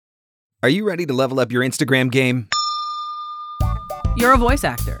Are you ready to level up your Instagram game? You're a voice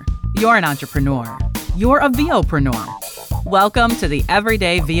actor. You're an entrepreneur. You're a VOpreneur. Welcome to the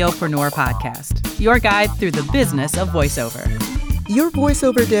Everyday VOpreneur podcast, your guide through the business of voiceover. Your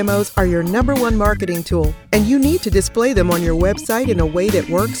voiceover demos are your number one marketing tool, and you need to display them on your website in a way that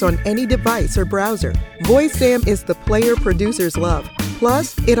works on any device or browser. VoiceSam is the player producers love.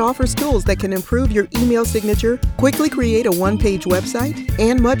 Plus, it offers tools that can improve your email signature, quickly create a one-page website,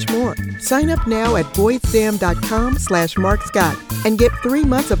 and much more. Sign up now at voicesam.com/Mark Scott and get 3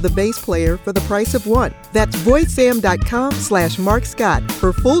 months of the base player for the price of one. That's voicesam.com/Mark Scott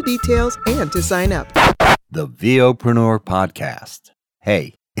for full details and to sign up. The VOpreneur Podcast.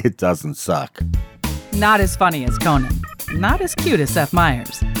 Hey, it doesn't suck. Not as funny as Conan. Not as cute as Seth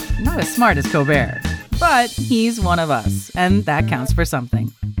Meyers. Not as smart as Colbert. But he's one of us, and that counts for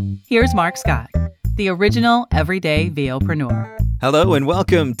something. Here's Mark Scott, the original Everyday VOpreneur. Hello and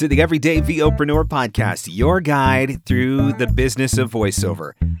welcome to the Everyday VOpreneur podcast, your guide through the business of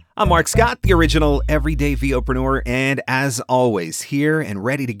voiceover. I'm Mark Scott, the original Everyday VOpreneur, and as always, here and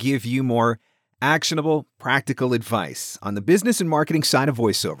ready to give you more actionable, practical advice on the business and marketing side of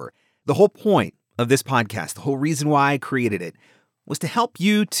voiceover. The whole point of this podcast, the whole reason why I created it, was to help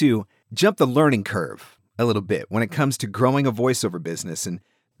you to jump the learning curve a little bit when it comes to growing a voiceover business. And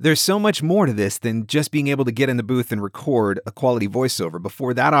there's so much more to this than just being able to get in the booth and record a quality voiceover.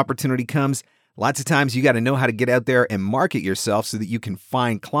 Before that opportunity comes, lots of times you got to know how to get out there and market yourself so that you can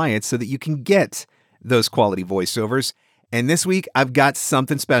find clients, so that you can get those quality voiceovers. And this week, I've got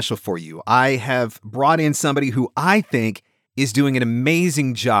something special for you. I have brought in somebody who I think is doing an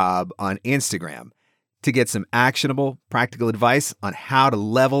amazing job on Instagram to get some actionable, practical advice on how to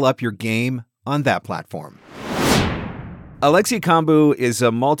level up your game on that platform. Alexia Kambu is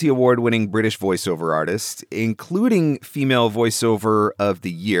a multi-award-winning British voiceover artist, including Female Voiceover of the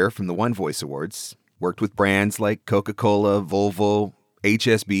Year from the One Voice Awards. Worked with brands like Coca-Cola, Volvo,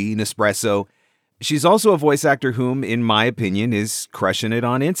 HSB, Nespresso. She's also a voice actor whom, in my opinion, is crushing it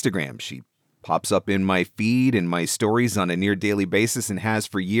on Instagram. She pops up in my feed and my stories on a near daily basis and has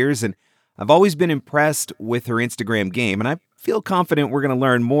for years, and I've always been impressed with her Instagram game, and I feel confident we're going to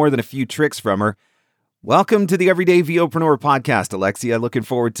learn more than a few tricks from her. Welcome to the Everyday VOpreneur podcast, Alexia. Looking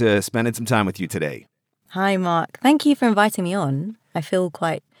forward to spending some time with you today. Hi, Mark. Thank you for inviting me on. I feel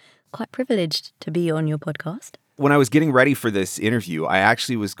quite privileged to be on your podcast. When I was getting ready for this interview, I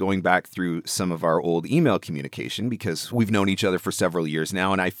actually was going back through some of our old email communication because we've known each other for several years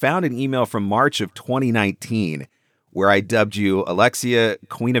now, and I found an email from March of 2019 where I dubbed you Alexia,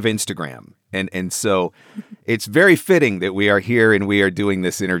 Queen of Instagram. And so it's very fitting that we are here and we are doing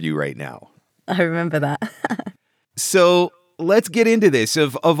this interview right now. I remember that. So let's get into this.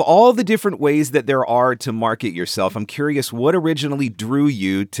 Of all the different ways that there are to market yourself, I'm curious what originally drew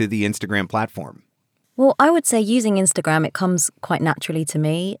you to the Instagram platform? Well, I would say using Instagram, it comes quite naturally to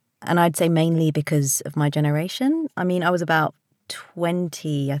me. And I'd say mainly because of my generation. I mean, I was about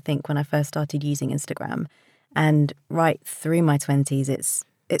 20, I think, when I first started using Instagram. And right through my 20s,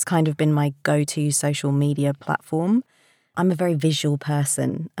 it's kind of been my go-to social media platform. I'm a very visual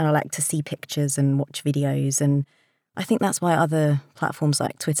person and I like to see pictures and watch videos. And I think that's why other platforms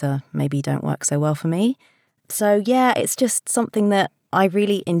like Twitter maybe don't work so well for me. So yeah, it's just something that I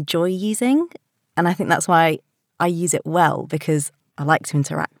really enjoy using. And I think that's why I use it well, because I like to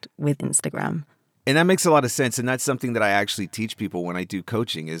interact with Instagram. And that makes a lot of sense. And that's something that I actually teach people when I do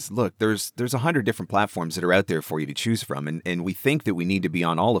coaching is, look, there's 100 different platforms that are out there for you to choose from. And we think that we need to be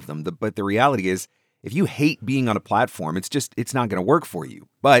on all of them. But the reality is, if you hate being on a platform, it's not going to work for you.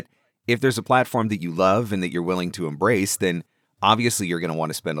 But if there's a platform that you love and that you're willing to embrace, then obviously you're going to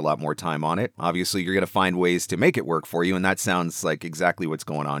want to spend a lot more time on it. Obviously, you're going to find ways to make it work for you. And that sounds like exactly what's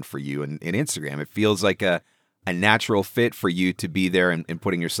going on for you in Instagram. It feels like a natural fit for you to be there and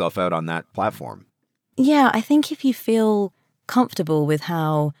putting yourself out on that platform. Yeah, I think if you feel comfortable with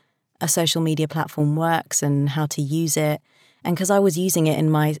how a social media platform works and how to use it, and because I was using it in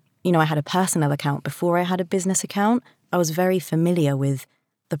my, I had a personal account before I had a business account, I was very familiar with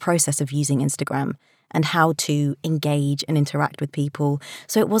the process of using Instagram and how to engage and interact with people.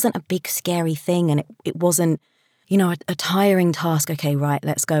 So it wasn't a big, scary thing, and it wasn't, a tiring task. Okay, right,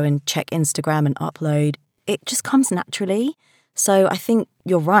 let's go and check Instagram and upload. It just comes naturally. So I think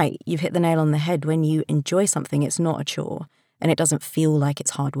you're right. You've hit the nail on the head. When you enjoy something, it's not a chore and it doesn't feel like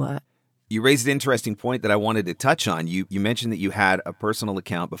it's hard work. You raised an interesting point that I wanted to touch on. You mentioned that you had a personal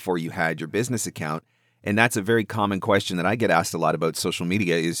account before you had your business account. And that's a very common question that I get asked a lot about social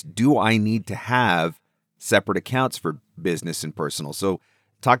media is, do I need to have separate accounts for business and personal? So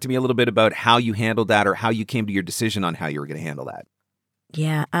talk to me a little bit about how you handled that or how you came to your decision on how you were going to handle that.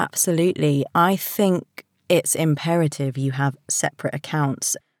 Yeah, absolutely. I think it's imperative you have separate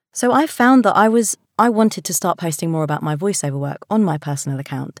accounts. So I found that I wanted to start posting more about my voiceover work on my personal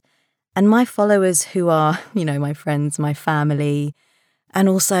account. And my followers who are, my friends, my family, and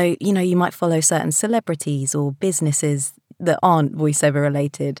also, you might follow certain celebrities or businesses that aren't voiceover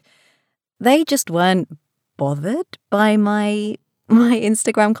related. They just weren't bothered by my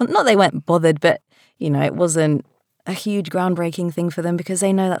Instagram content. Not they weren't bothered, but, it wasn't a huge groundbreaking thing for them because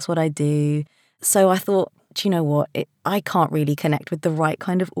they know that's what I do. So I thought, do you know what? I can't really connect with the right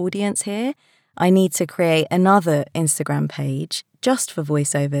kind of audience here. I need to create another Instagram page just for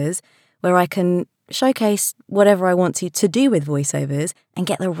voiceovers where I can showcase whatever I want to do with voiceovers and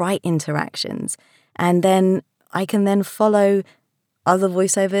get the right interactions. And then I can then follow other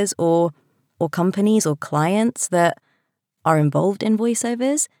voiceovers or companies or clients that are involved in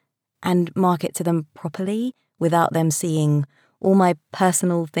voiceovers and market to them properly without them seeing all my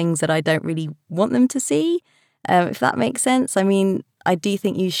personal things that I don't really want them to see, if that makes sense. I mean, I do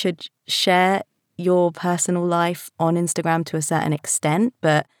think you should share your personal life on Instagram to a certain extent,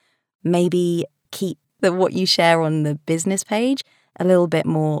 but maybe keep what you share on the business page a little bit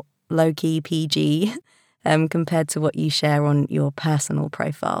more low-key PG compared to what you share on your personal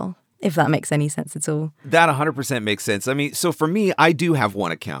profile, if that makes any sense at all. That 100% makes sense. I mean, so for me, I do have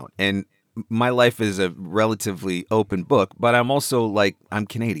one account, and my life is a relatively open book, but I'm also I'm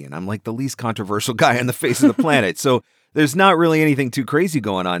Canadian. I'm the least controversial guy on the face of the planet. So there's not really anything too crazy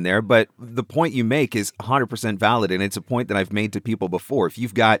going on there, but the point you make is 100% valid, and it's a point that I've made to people before. If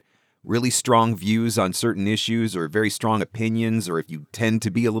you've got really strong views on certain issues or very strong opinions, or if you tend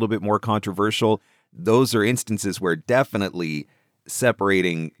to be a little bit more controversial, those are instances where definitely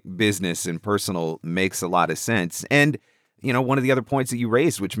separating business and personal makes a lot of sense. And one of the other points that you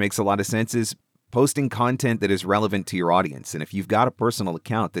raised, which makes a lot of sense, is posting content that is relevant to your audience. And if you've got a personal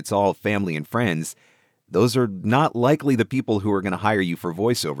account that's all family and friends, those are not likely the people who are going to hire you for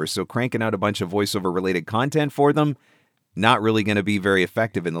voiceover. So cranking out a bunch of voiceover related content for them, not really going to be very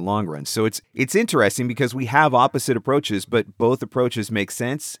effective in the long run. So it's interesting because we have opposite approaches, but both approaches make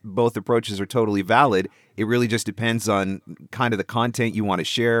sense. Both approaches are totally valid. It really just depends on kind of the content you want to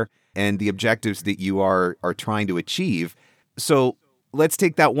share and the objectives that you are trying to achieve. So let's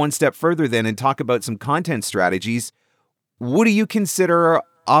take that one step further then and talk about some content strategies. What do you consider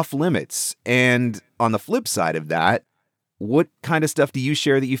off limits? And on the flip side of that, what kind of stuff do you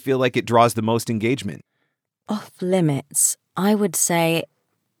share that you feel like it draws the most engagement? Off limits, I would say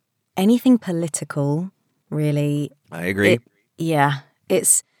anything political, really. I agree.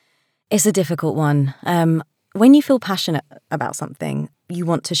 It's a difficult one. When you feel passionate about something, you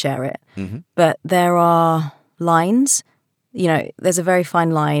want to share it. Mm-hmm. But there are lines. There's a very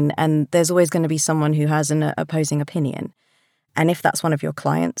fine line, and there's always going to be someone who has an opposing opinion. And if that's one of your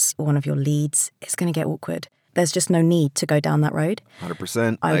clients or one of your leads, it's going to get awkward. There's just no need to go down that road.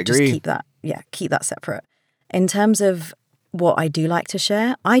 100%. I would agree. Just keep that separate. In terms of what I do like to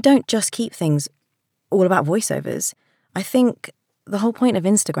share, I don't just keep things all about voiceovers. I think the whole point of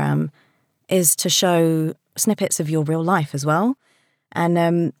Instagram is to show snippets of your real life as well.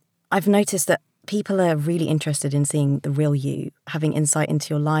 And I've noticed that people are really interested in seeing the real you, having insight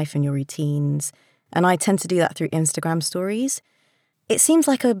into your life and your routines. And I tend to do that through Instagram stories. It seems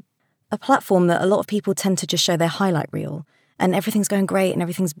like a platform that a lot of people tend to just show their highlight reel and everything's going great and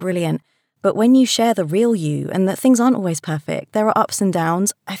everything's brilliant. But when you share the real you and that things aren't always perfect, there are ups and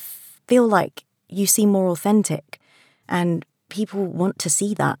downs, I feel like you seem more authentic and people want to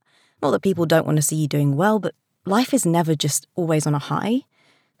see that. Not that people don't want to see you doing well, but life is never just always on a high.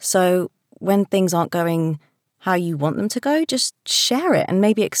 So when things aren't going how you want them to go, just share it and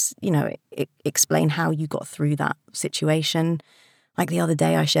maybe, explain how you got through that situation. Like the other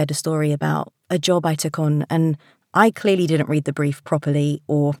day, I shared a story about a job I took on and I clearly didn't read the brief properly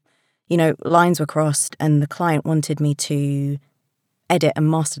or lines were crossed and the client wanted me to edit and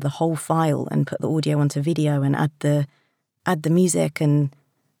master the whole file and put the audio onto video and add the music. And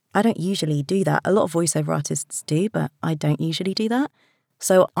I don't usually do that. A lot of voiceover artists do, but I don't usually do that.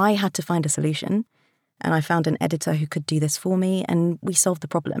 So I had to find a solution and I found an editor who could do this for me and we solved the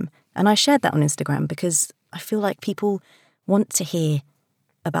problem. And I shared that on Instagram because I feel like people want to hear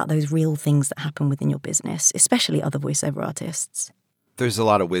about those real things that happen within your business, especially other voiceover artists. There's a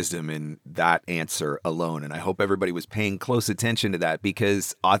lot of wisdom in that answer alone, and I hope everybody was paying close attention to that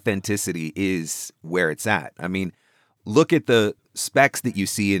because authenticity is where it's at. I mean, look at the specs that you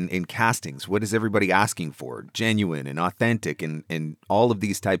see in castings. What is everybody asking for? Genuine and authentic and all of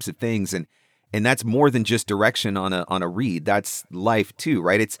these types of things. And that's more than just direction on a read. That's life too,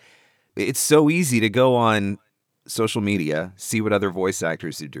 right? It's so easy to go on social media, see what other voice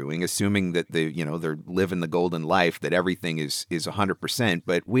actors are doing, assuming that they're living the golden life, that everything is 100%,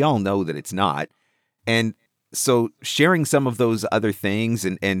 but we all know that it's not. And so sharing some of those other things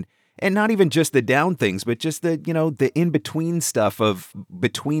and not even just the down things, but just the in-between stuff of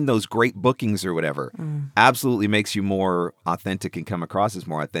between those great bookings or whatever absolutely makes you more authentic and come across as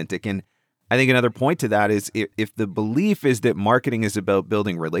more authentic. And I think another point to that is if the belief is that marketing is about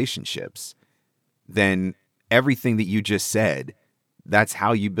building relationships, then everything that you just said, that's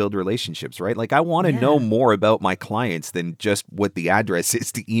how you build relationships, right? Like I want to know more about my clients than just what the address is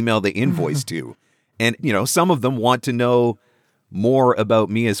to email the invoice to. And, some of them want to know more about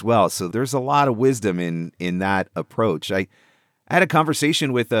me as well. So there's a lot of wisdom in that approach. I had a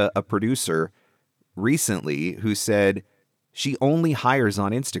conversation with a producer recently who said she only hires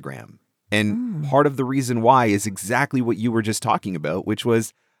on Instagram. And part of the reason why is exactly what you were just talking about, which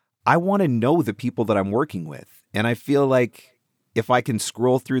was I want to know the people that I'm working with. And I feel like if I can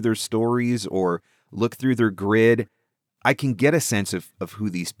scroll through their stories or look through their grid, I can get a sense of who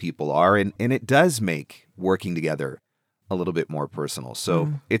these people are. And it does make working together a little bit more personal.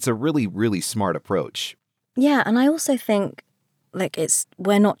 So it's a really, really smart approach. Yeah. And I also think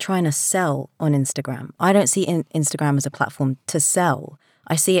we're not trying to sell on Instagram. I don't see Instagram as a platform to sell.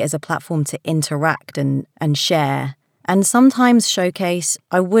 I see it as a platform to interact and share and sometimes showcase.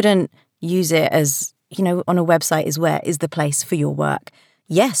 I wouldn't use it as, on a website is the place for your work.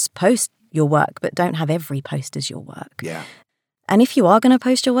 Yes, post your work, but don't have every post as your work. Yeah. And if you are going to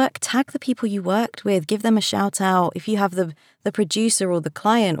post your work, tag the people you worked with, give them a shout out. If you have the producer or the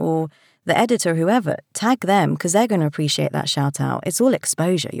client or the editor, whoever, tag them because they're going to appreciate that shout out. It's all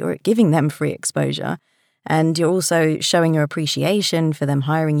exposure. You're giving them free exposure. And you're also showing your appreciation for them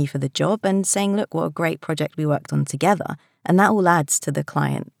hiring you for the job and saying, look, what a great project we worked on together. And that all adds to the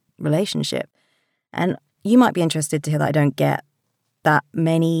client relationship. And you might be interested to hear that I don't get that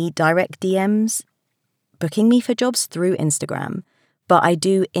many direct DMs booking me for jobs through Instagram. But I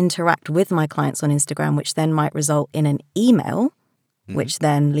do interact with my clients on Instagram, which then might result in an email, which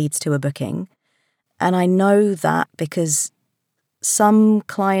then leads to a booking. And I know that because some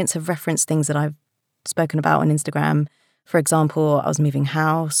clients have referenced things that I've spoken about on Instagram. For example, I was moving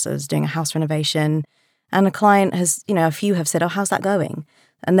house, I was doing a house renovation, and a client has, a few have said, oh, how's that going?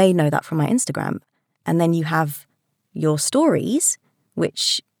 And they know that from my Instagram. And then you have your stories,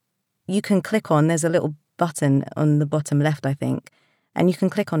 which you can click on. There's a little button on the bottom left, I think, and you can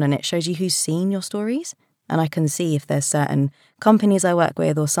click on and it shows you who's seen your stories. And I can see if there's certain companies I work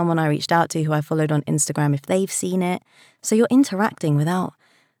with or someone I reached out to who I followed on Instagram, if they've seen it. So you're interacting without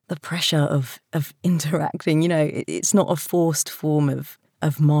the pressure of interacting. It's not a forced form of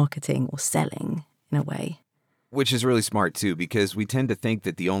marketing or selling in a way. Which is really smart too, because we tend to think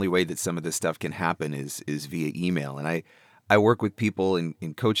that the only way that some of this stuff can happen is via email. And I work with people in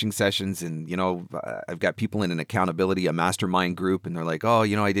coaching sessions, and I've got people in an accountability, a mastermind group, and they're like, oh,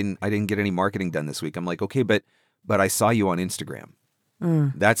 I didn't get any marketing done this week. I'm like, okay, but I saw you on Instagram.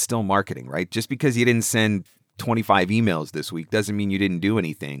 That's still marketing, right? Just because you didn't send 25 emails this week doesn't mean you didn't do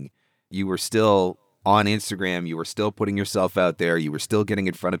anything. You were still on Instagram. You were still putting yourself out there. You were still getting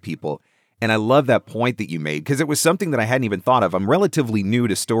in front of people. And I love that point that you made because it was something that I hadn't even thought of. I'm relatively new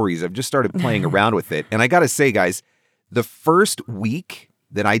to stories. I've just started playing around with it. And I got to say, guys, the first week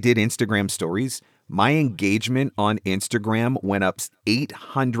that I did Instagram stories, my engagement on Instagram went up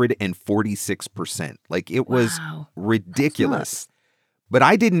 846%. Like it was ridiculous. But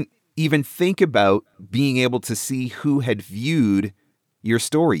I didn't even think about being able to see who had viewed your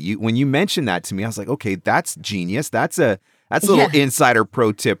story. When you mentioned that to me, I was like, okay, that's genius. That's a little insider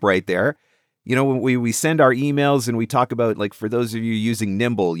pro tip right there. When we send our emails and we talk about, like, for those of you using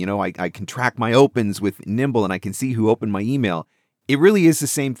Nimble, I can track my opens with Nimble and I can see who opened my email. It really is the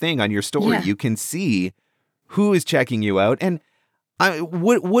same thing on your story. Yeah. You can see who is checking you out. And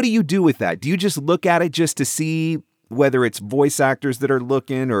what do you do with that? Do you just look at it just to see whether it's voice actors that are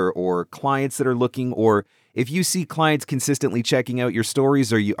looking or clients that are looking, or if you see clients consistently checking out your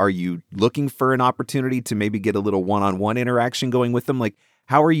stories, are you looking for an opportunity to maybe get a little one-on-one interaction going with them? Like,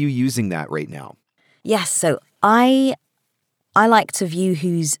 how are you using that right now? Yes, so I like to view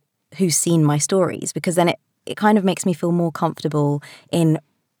who's seen my stories, because then it kind of makes me feel more comfortable in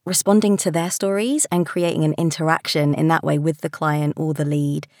responding to their stories and creating an interaction in that way with the client or the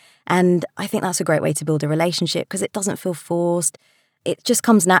lead. And I think that's a great way to build a relationship because it doesn't feel forced. It just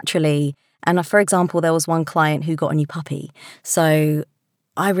comes naturally. And for example, there was one client who got a new puppy. So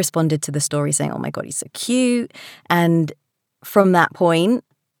I responded to the story saying, oh my God, he's so cute. And from that point,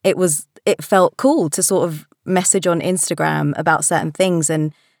 it felt cool to sort of message on Instagram about certain things.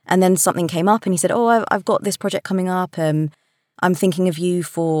 And And then something came up and he said, oh, I've got this project coming up. I'm thinking of you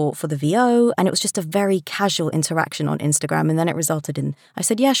for the VO. And it was just a very casual interaction on Instagram. And then it resulted in, I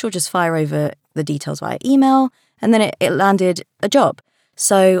said, yeah, sure, just fire over the details via email. And then it landed a job.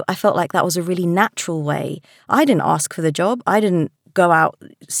 So I felt like that was a really natural way. I didn't ask for the job. I didn't go out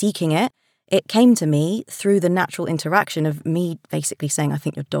seeking it. It came to me through the natural interaction of me basically saying, I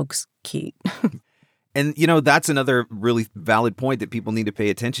think your dog's cute. And, that's another really valid point that people need to pay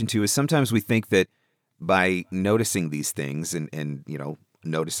attention to is sometimes we think that by noticing these things and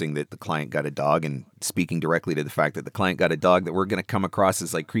noticing that the client got a dog and speaking directly to the fact that the client got a dog, that we're going to come across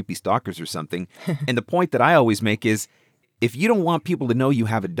as like creepy stalkers or something. And the point that I always make is if you don't want people to know you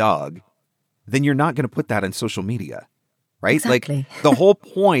have a dog, then you're not going to put that on social media, right? Exactly. Like the whole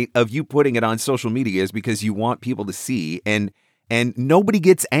point of you putting it on social media is because you want people to see, and nobody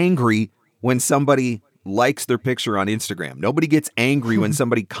gets angry when somebody likes their picture on Instagram. Nobody gets angry when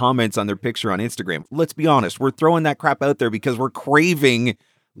somebody comments on their picture on Instagram. Let's be honest. We're throwing that crap out there because we're craving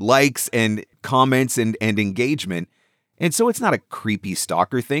likes and comments and engagement. And so it's not a creepy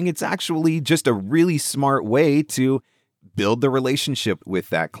stalker thing. It's actually just a really smart way to build the relationship with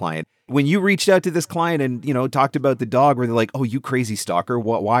that client. When you reached out to this client and, talked about the dog, were they like, oh, you crazy stalker,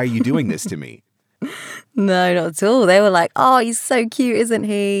 why are you doing this to me? No, not at all. They were like, oh, he's so cute, isn't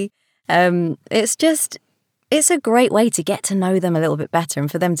he? It's a great way to get to know them a little bit better and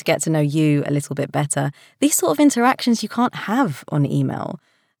for them to get to know you a little bit better. These sort of interactions you can't have on email.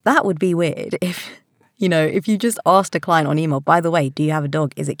 That would be weird if you just asked a client on email, by the way, do you have a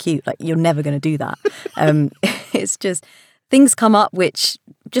dog? Is it cute? Like, you're never going to do that. It's just things come up which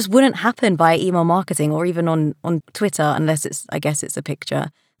just wouldn't happen by email marketing or even on Twitter unless it's a picture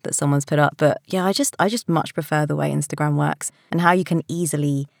that someone's put up. But yeah, I just much prefer the way Instagram works and how you can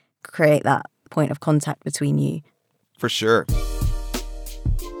easily create that point of contact between you. For sure.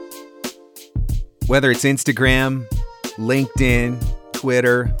 Whether it's Instagram, LinkedIn,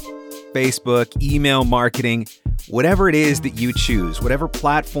 Twitter, Facebook, email marketing, whatever it is that you choose, whatever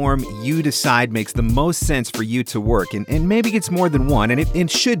platform you decide makes the most sense for you to work, and maybe it's more than one, and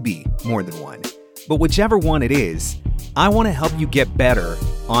it should be more than one. But whichever one it is, I want to help you get better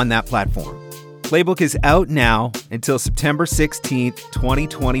on that platform. Playbook is out now until September 16th,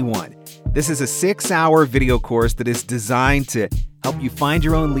 2021. This is a 6-hour video course that is designed to help you find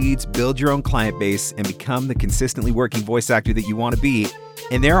your own leads, build your own client base, and become the consistently working voice actor that you want to be.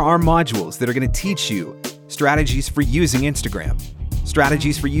 And there are modules that are going to teach you strategies for using Instagram,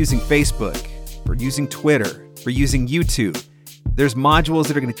 strategies for using Facebook, for using Twitter, for using YouTube. There's modules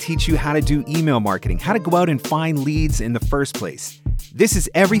that are going to teach you how to do email marketing, how to go out and find leads in the first place. This is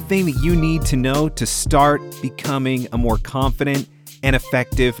everything that you need to know to start becoming a more confident and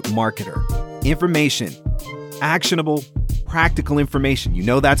effective marketer. Information, actionable, practical information.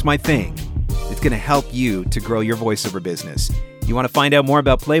 That's my thing. It's going to help you to grow your voiceover business. You want to find out more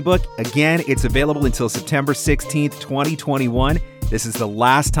about Playbook? Again, it's available until September 16th, 2021. This is the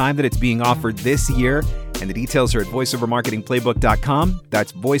last time that it's being offered this year, and the details are at voiceovermarketingplaybook.com.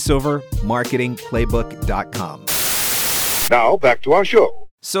 That's voiceovermarketingplaybook.com. Now, back to our show.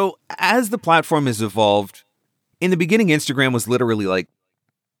 So, as the platform has evolved, in the beginning, Instagram was literally like,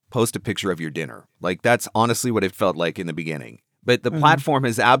 post a picture of your dinner. Like, that's honestly what it felt like in the beginning. But the platform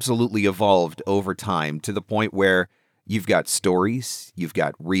has absolutely evolved over time to the point where you've got stories, you've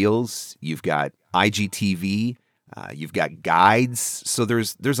got reels, you've got IGTV, you've got guides. So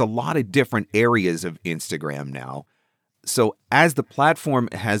there's a lot of different areas of Instagram now. So as the platform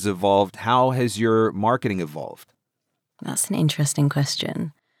has evolved, how has your marketing evolved? That's an interesting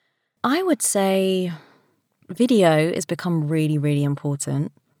question. I would say video has become really, really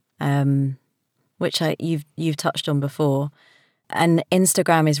important, which you've touched on before. And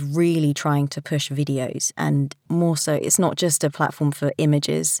Instagram is really trying to push videos, and more so, it's not just a platform for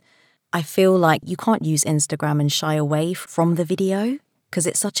images. I feel like you can't use Instagram and shy away from the video because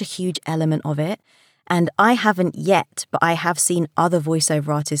it's such a huge element of it. And I haven't yet, but I have seen other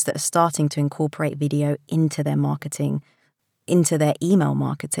voiceover artists that are starting to incorporate video into their marketing, into their email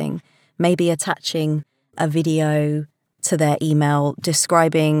marketing, maybe attaching a video to their email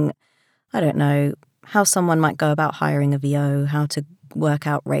describing, I don't know, how someone might go about hiring a VO, how to work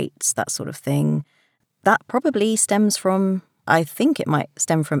out rates, that sort of thing. That probably stems from, I think it might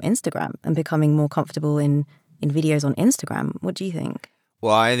stem from Instagram and becoming more comfortable in videos on Instagram. What do you think?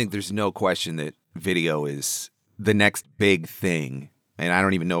 Well, I think there's no question that video is the next big thing. And I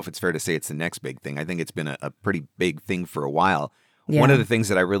don't even know if it's fair to say it's the next big thing. I think it's been a pretty big thing for a while. Yeah. One of the things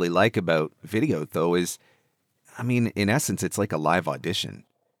that I really like about video, though, is, I mean, in essence, it's like a live audition,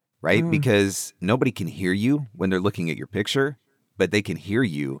 right? Because nobody can hear you when they're looking at your picture, but they can hear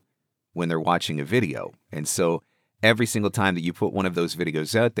you when they're watching a video. And so every single time that you put one of those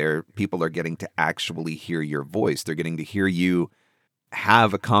videos out there, people are getting to actually hear your voice. They're getting to hear you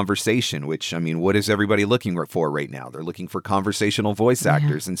have a conversation, which, I mean, what is everybody looking for right now? They're looking for conversational voice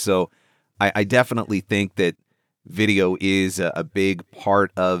actors. And so I definitely think that video is a big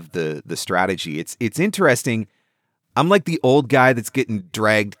part of the strategy. It's interesting. I'm like the old guy that's getting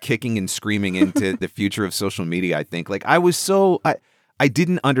dragged kicking and screaming into the future of social media, I think. Like, I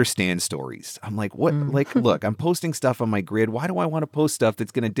didn't understand stories. I'm like, what? Like, look, I'm posting stuff on my grid. Why do I want to post stuff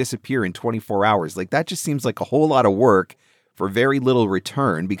that's going to disappear in 24 hours? Like, that just seems like a whole lot of work for very little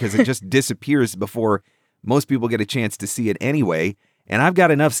return, because it just disappears before most people get a chance to see it anyway. And I've got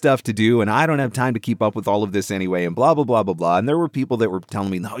enough stuff to do, and I don't have time to keep up with all of this anyway, and blah, blah, blah, blah, blah. And there were people that were telling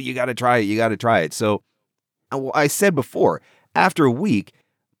me, no, you got to try it. You got to try it. So I said before, after a week,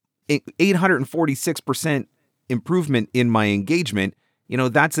 846% improvement in my engagement,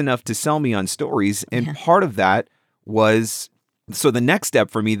 that's enough to sell me on stories. And part of that was, so the next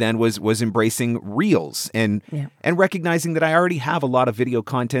step for me then was embracing Reels and recognizing that I already have a lot of video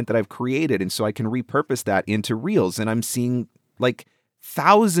content that I've created. And so I can repurpose that into Reels. And I'm seeing like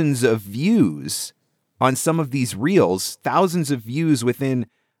thousands of views on some of these Reels, thousands of views within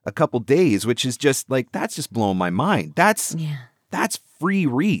a couple days, which is just like, that's just blowing my mind. That's free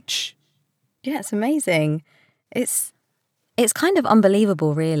reach. Yeah, it's amazing. It's kind of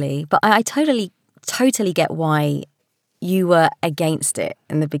unbelievable, really. But I totally get why you were against it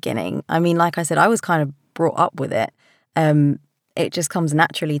in the beginning. I mean, like I said, I was kind of brought up with it. It just comes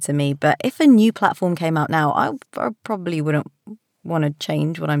naturally to me. But if a new platform came out now, I probably wouldn't want to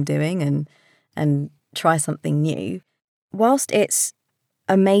change what I'm doing and try something new. Whilst it's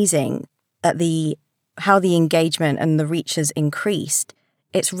amazing at how the engagement and the reach has increased,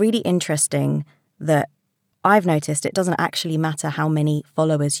 it's really interesting that I've noticed it doesn't actually matter how many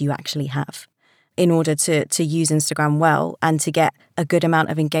followers you actually have in order to use Instagram well and to get a good amount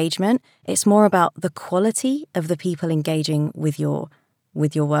of engagement. It's more about the quality of the people engaging with your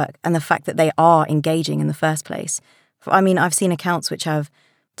work and the fact that they are engaging in the first place. I mean, I've seen accounts which have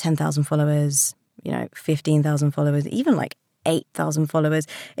 10,000 followers, 15,000 followers, even like 8,000 followers.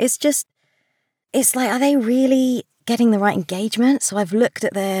 It's like, are they really getting the right engagement? So I've looked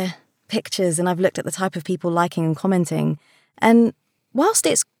at their pictures and I've looked at the type of people liking and commenting. And whilst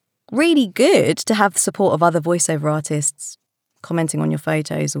it's really good to have the support of other voiceover artists commenting on your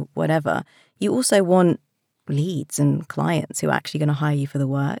photos or whatever, you also want leads and clients who are actually going to hire you for the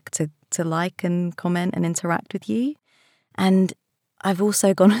work to like and comment and interact with you. And I've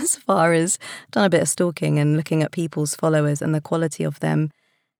also gone as far as done a bit of stalking and looking at people's followers and the quality of them.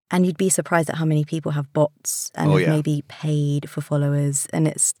 And you'd be surprised at how many people have bots and have maybe paid for followers. And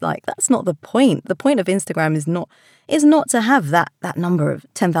it's like, that's not the point. The point of Instagram is not to have that number of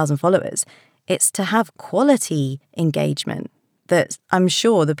 10,000 followers. It's to have quality engagement that I'm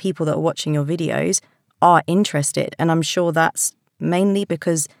sure the people that are watching your videos are interested. And I'm sure that's mainly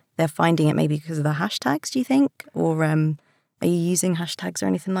because they're finding it maybe because of the hashtags, do you think? Or are you using hashtags or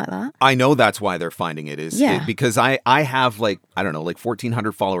anything like that? I know that's why they're finding it because I have like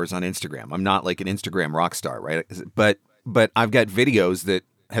 1,400 followers on Instagram. I'm not like an Instagram rock star, right? But I've got videos that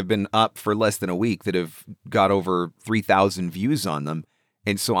have been up for less than a week that have got over 3,000 views on them.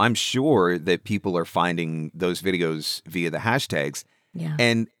 And so I'm sure that people are finding those videos via the hashtags. Yeah.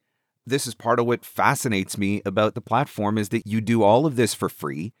 And this is part of what fascinates me about the platform is that you do all of this for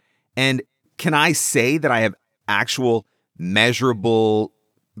free. And can I say that I have actual measurable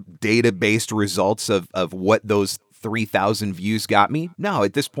data-based results of what those 3,000 views got me? No,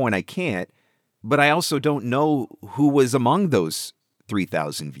 at this point I can't. But I also don't know who was among those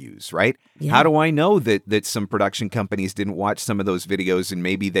 3,000 views, right? Yeah. How do I know that some production companies didn't watch some of those videos and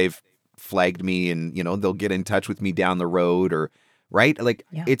maybe they've flagged me and, they'll get in touch with me down the road or, right? Like,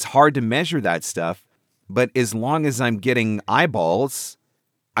 It's hard to measure that stuff. But as long as I'm getting eyeballs,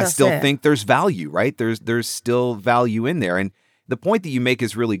 I still think there's value, right? There's still value in there. And the point that you make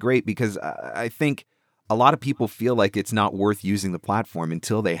is really great because I think a lot of people feel like it's not worth using the platform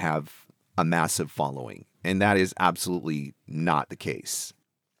until they have a massive following. And that is absolutely not the case.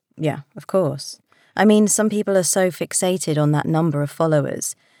 Yeah, of course. I mean, some people are so fixated on that number of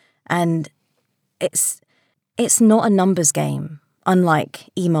followers. And it's not a numbers game, unlike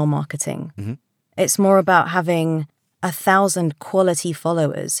email marketing. Mm-hmm. It's more about having 1,000 quality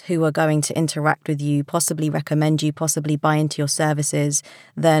followers who are going to interact with you, possibly recommend you, possibly buy into your services,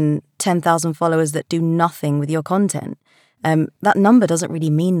 than 10,000 followers that do nothing with your content. That number doesn't really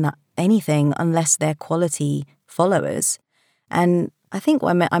mean anything unless they're quality followers. And I think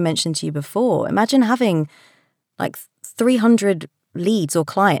what I mentioned to you before, imagine having like 300 leads or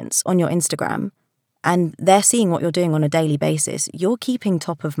clients on your Instagram and they're seeing what you're doing on a daily basis, you're keeping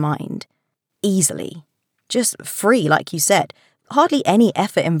top of mind easily. Just free, like you said. Hardly any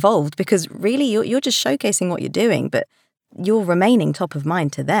effort involved because really you're just showcasing what you're doing, but you're remaining top of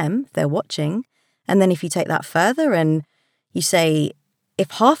mind to them. They're watching. And then if you take that further and you say,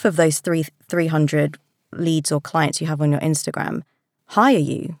 if half of those 300 leads or clients you have on your Instagram hire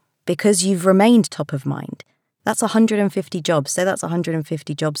you because you've remained top of mind, that's 150 jobs. Say that's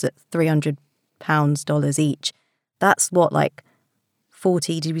 150 jobs at $300 each. That's what, like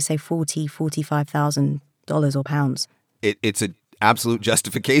 40, did we say $45,000 or pounds? It's an absolute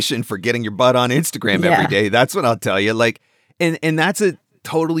justification for getting your butt on Instagram every day. That's what I'll tell you. Like, and that's a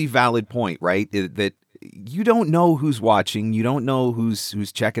totally valid point, right? That you don't know who's watching. You don't know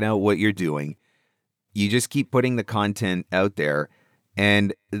who's checking out what you're doing. You just keep putting the content out there.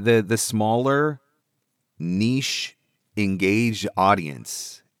 And the smaller, niche, engaged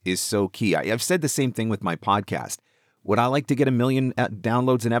audience is so key. I've said the same thing with my podcast. Would I like to get 1 million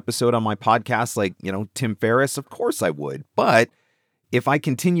downloads an episode on my podcast like, Tim Ferriss? Of course I would. But if I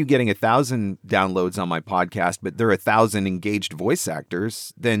continue getting 1,000 downloads on my podcast, but there are 1,000 engaged voice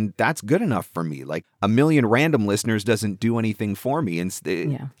actors, then that's good enough for me. Like 1 million random listeners doesn't do anything for me.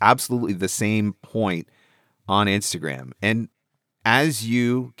 And absolutely the same point on Instagram. And as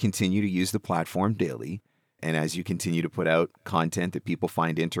you continue to use the platform daily, and as you continue to put out content that people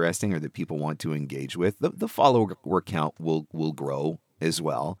find interesting or that people want to engage with, the follower count will grow as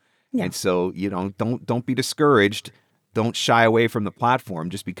well. Yeah. And so, don't be discouraged. Don't shy away from the platform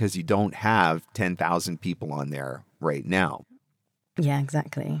just because you don't have 10,000 people on there right now. Yeah,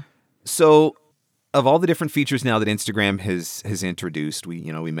 exactly. So, of all the different features now that Instagram has introduced,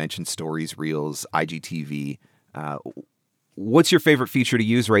 we mentioned stories, reels, IGTV. What's your favorite feature to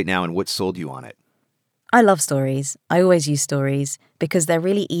use right now, and what sold you on it? I love stories. I always use stories because they're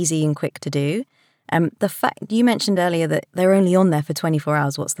really easy and quick to do. The fact you mentioned earlier that they're only on there for 24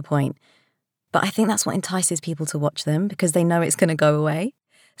 hours, what's the point? But I think that's what entices people to watch them because they know it's going to go away.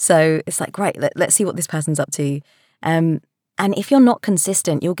 So it's like, great, let's see what this person's up to. And if you're not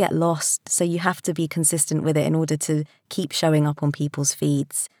consistent, you'll get lost. So you have to be consistent with it in order to keep showing up on people's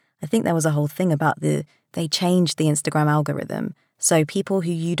feeds. I think there was a whole thing about they changed the Instagram algorithm. So people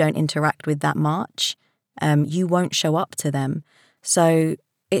who you don't interact with that much, you won't show up to them. So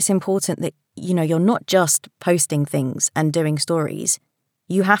it's important that, you're not just posting things and doing stories.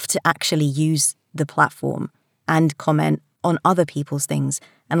 You have to actually use the platform and comment on other people's things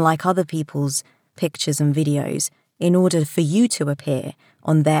and like other people's pictures and videos in order for you to appear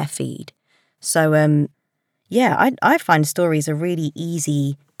on their feed. So, I find stories a really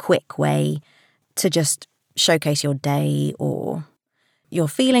easy, quick way to just showcase your day or your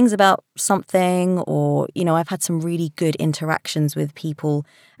feelings about something, or, I've had some really good interactions with people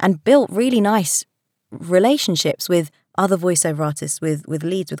and built really nice relationships with other voiceover artists, with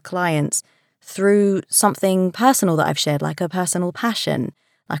leads, with clients through something personal that I've shared, like a personal passion.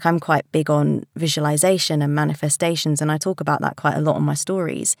 Like I'm quite big on visualization and manifestations, and I talk about that quite a lot on my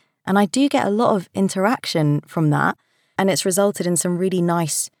stories. And I do get a lot of interaction from that, and it's resulted in some really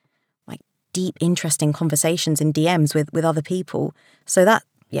nice, deep, interesting conversations in DMs with other people. So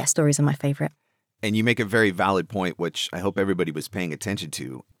stories are my favorite. And you make a very valid point, which I hope everybody was paying attention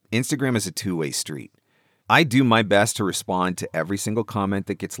to. Instagram is a two-way street. I do my best to respond to every single comment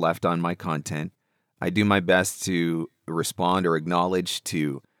that gets left on my content. I do my best to respond or acknowledge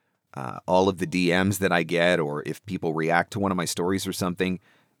to all of the DMs that I get, or if people react to one of my stories or something.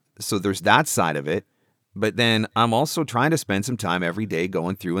 So there's that side of it. But then I'm also trying to spend some time every day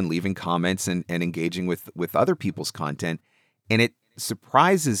going through and leaving comments and engaging with other people's content. And it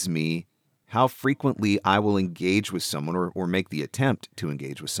surprises me how frequently I will engage with someone or make the attempt to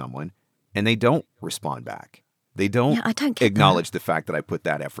engage with someone, and they don't respond back. They don't acknowledge the fact that I put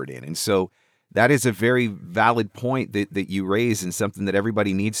that effort in. And so that is a very valid point that you raise, and something that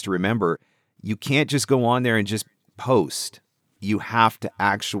everybody needs to remember. You can't just go on there and just post. You have to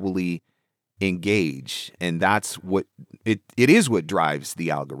actually engage, and that's what it is what drives the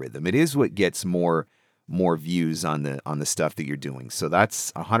algorithm. It is what gets more views on the stuff that you're doing. So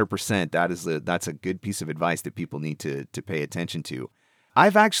that's 100%. That's a good piece of advice that people need to pay attention to.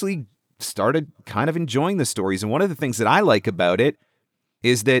 I've actually started kind of enjoying the stories, and one of the things that I like about it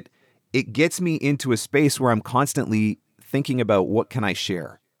is that it gets me into a space where I'm constantly thinking about what can I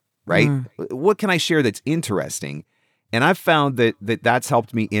share, right? What can I share that's interesting? And I've found that's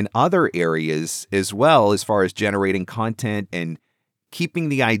helped me in other areas as well, as far as generating content and keeping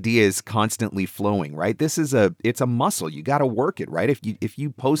the ideas constantly flowing, right? It's a muscle. You got to work it, right? If you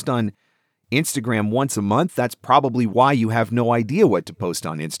post on Instagram once a month. That's probably why you have no idea what to post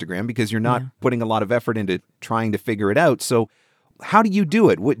on Instagram, because you're not putting a lot of effort into trying to figure it out. So how do you do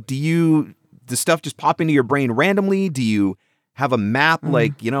it? Does stuff just pop into your brain randomly? Do you have a map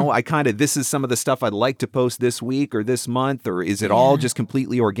this is some of the stuff I'd like to post this week or this month, or is it all just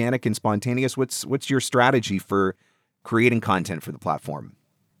completely organic and spontaneous? What's your strategy for creating content for the platform?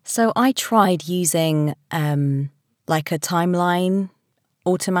 So I tried using like a timeline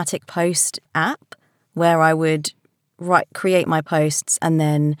automatic post app where I would create my posts and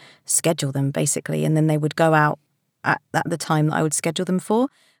then schedule them basically, and then they would go out at the time that I would schedule them for.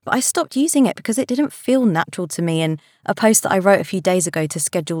 But I stopped using it because it didn't feel natural to me, and a post that I wrote a few days ago to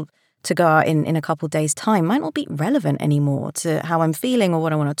schedule to go out in a couple of days' time might not be relevant anymore to how I'm feeling or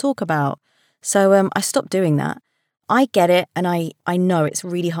what I want to talk about. So I stopped doing that. I get it, and I know it's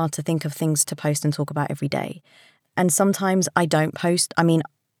really hard to think of things to post and talk about every day. And sometimes I don't post. I mean,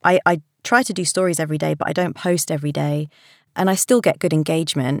 I try to do stories every day, but I don't post every day, and I still get good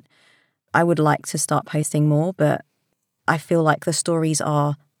engagement. I would like to start posting more, but I feel like the stories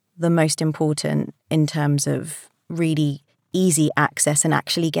are the most important in terms of really easy access and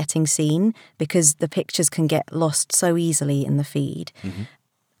actually getting seen, because the pictures can get lost so easily in the feed. Mm-hmm.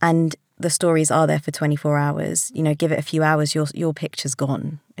 And the stories are there for 24 hours. You know, give it a few hours, your picture's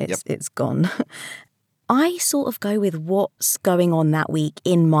gone. It's gone. I sort of go with what's going on that week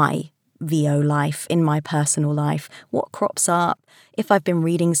in my VO life, in my personal life, what crops up. If I've been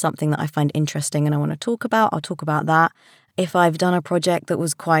reading something that I find interesting and I want to talk about, I'll talk about that. If I've done a project that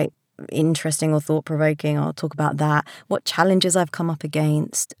was quite interesting or thought-provoking, I'll talk about that. What challenges I've come up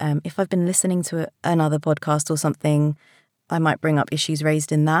against. If I've been listening to another podcast or something, I might bring up issues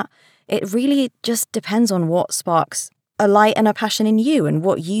raised in that. It really just depends on what sparks a light and a passion in you and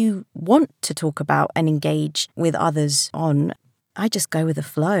what you want to talk about and engage with others on. I just go with the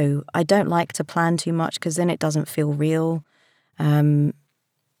flow. I don't like to plan too much because then it doesn't feel real.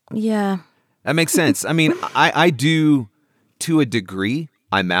 Yeah. That makes sense. I mean, I do to a degree.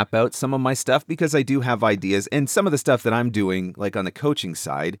 I map out some of my stuff because I do have ideas, and some of the stuff that I'm doing, like on the coaching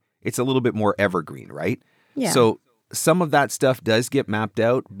side, it's a little bit more evergreen, right? Yeah. So some of that stuff does get mapped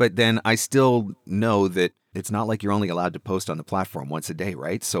out, but then I still know that it's not like you're only allowed to post on the platform once a day,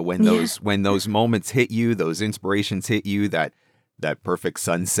 right? So when those moments hit you, those inspirations hit you, that perfect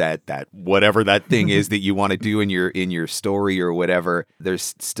sunset, that whatever that thing is that you want to do in your story or whatever,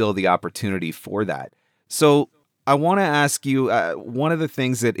 there's still the opportunity for that. So I want to ask you, one of the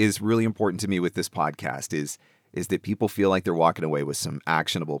things that is really important to me with this podcast is that people feel like they're walking away with some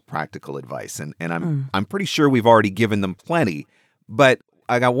actionable, practical advice. And I'm pretty sure we've already given them plenty, but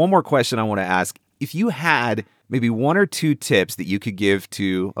I got one more question I want to ask. If you had maybe one or two tips that you could give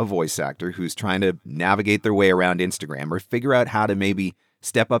to a voice actor who's trying to navigate their way around Instagram or figure out how to maybe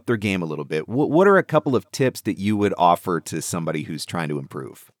step up their game a little bit, what are a couple of tips that you would offer to somebody who's trying to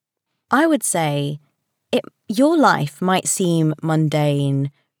improve? I would say your life might seem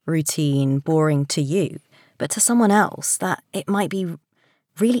mundane, routine, boring to you, but to someone else that it might be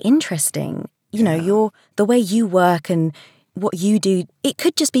really interesting. You know, the way you work and what you do, it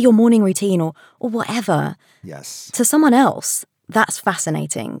could just be your morning routine or whatever. Yes. To someone else, that's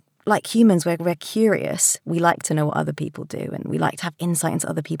fascinating. Like humans, we're curious. We like to know what other people do, and we like to have insight into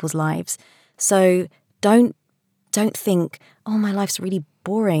other people's lives. So don't think, oh, my life's really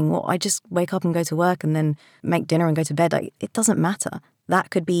boring. Well, I just wake up and go to work and then make dinner and go to bed. Like, it doesn't matter. That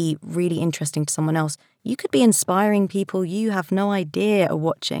could be really interesting to someone else. You could be inspiring people you have no idea are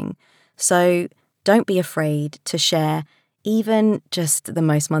watching. So don't be afraid to share even just the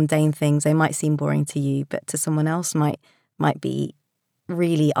most mundane things. They might seem boring to you, but to someone else might be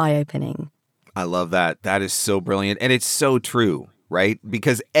really eye-opening. I love that. That is so brilliant. And it's so true, right?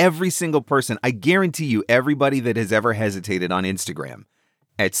 Because every single person, I guarantee you, everybody that has ever hesitated on Instagram,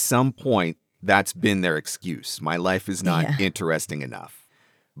 at some point, that's been their excuse. My life is not interesting enough.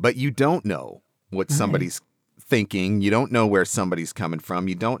 But you don't know what somebody's thinking. You don't know where somebody's coming from.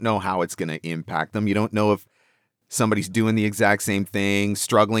 You don't know how it's going to impact them. You don't know if somebody's doing the exact same thing,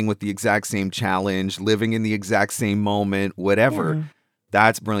 struggling with the exact same challenge, living in the exact same moment, whatever. Yeah.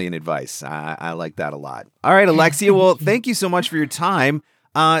 That's brilliant advice. I like that a lot. All right, Alexia, well, thank you so much for your time.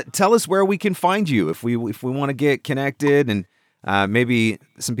 Tell us where we can find you if we want to get connected, and maybe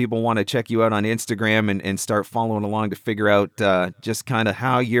some people want to check you out on Instagram and start following along to figure out just kind of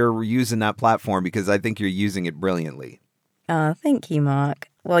how you're using that platform, because I think you're using it brilliantly. Thank you, Mark.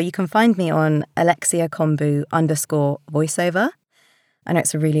 Well, you can find me on @AlexiaKombu_voiceover. I know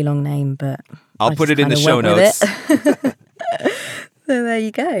it's a really long name, but I'll put it in the show notes. So there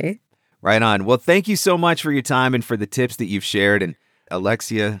you go. Right on. Well, thank you so much for your time and for the tips that you've shared. And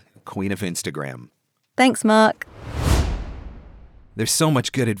Alexia, queen of Instagram. Thanks, Mark. There's so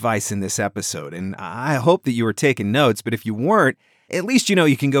much good advice in this episode, and I hope that you were taking notes, but if you weren't, at least you know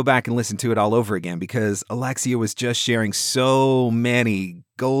you can go back and listen to it all over again because Alexia was just sharing so many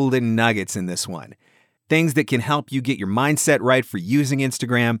golden nuggets in this one. Things that can help you get your mindset right for using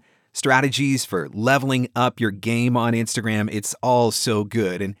Instagram, strategies for leveling up your game on Instagram. It's all so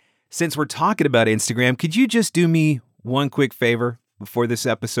good. And since we're talking about Instagram, could you just do me one quick favor before this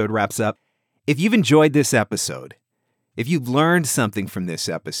episode wraps up? If you've enjoyed this episode, if you've learned something from this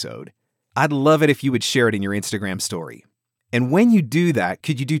episode, I'd love it if you would share it in your Instagram story. And when you do that,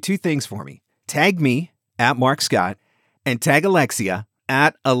 could you do two things for me? Tag me at Mark Scott and tag Alexia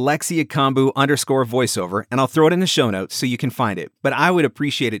at @AlexiaKambu_voiceover, and I'll throw it in the show notes so you can find it. But I would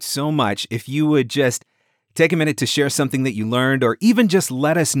appreciate it so much if you would just take a minute to share something that you learned, or even just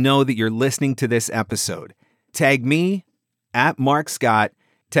let us know that you're listening to this episode. Tag me at Mark Scott,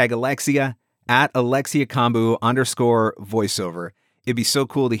 tag Alexia at @AlexiaKambu_voiceover. It'd be so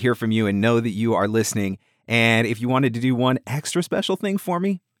cool to hear from you and know that you are listening. And if you wanted to do one extra special thing for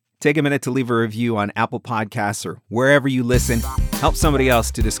me, take a minute to leave a review on Apple Podcasts or wherever you listen. Help somebody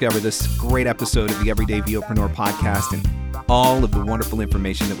else to discover this great episode of the Everyday VOpreneur podcast and all of the wonderful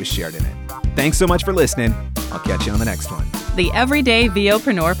information that was shared in it. Thanks so much for listening. I'll catch you on the next one. The Everyday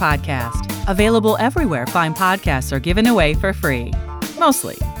VOpreneur podcast. Available everywhere fine podcasts are given away for free.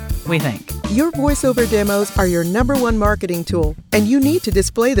 Mostly, we think. Your voiceover demos are your #1 marketing tool, and you need to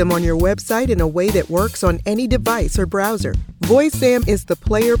display them on your website in a way that works on any device or browser. VoiceSam is the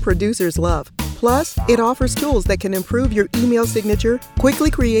player producers love. Plus, it offers tools that can improve your email signature, quickly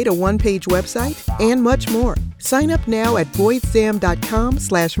create a one-page website, and much more. Sign up now at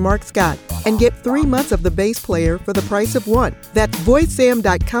voicesam.com/Mark Scott and get 3 months of the base player for the price of one. That's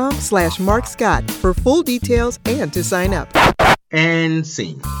voicesam.com/Mark Scott for full details and to sign up. And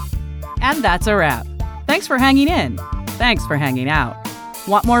scene. And that's a wrap. Thanks for hanging in. Thanks for hanging out.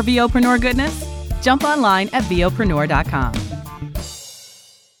 Want more VOpreneur goodness? Jump online at VOpreneur.com.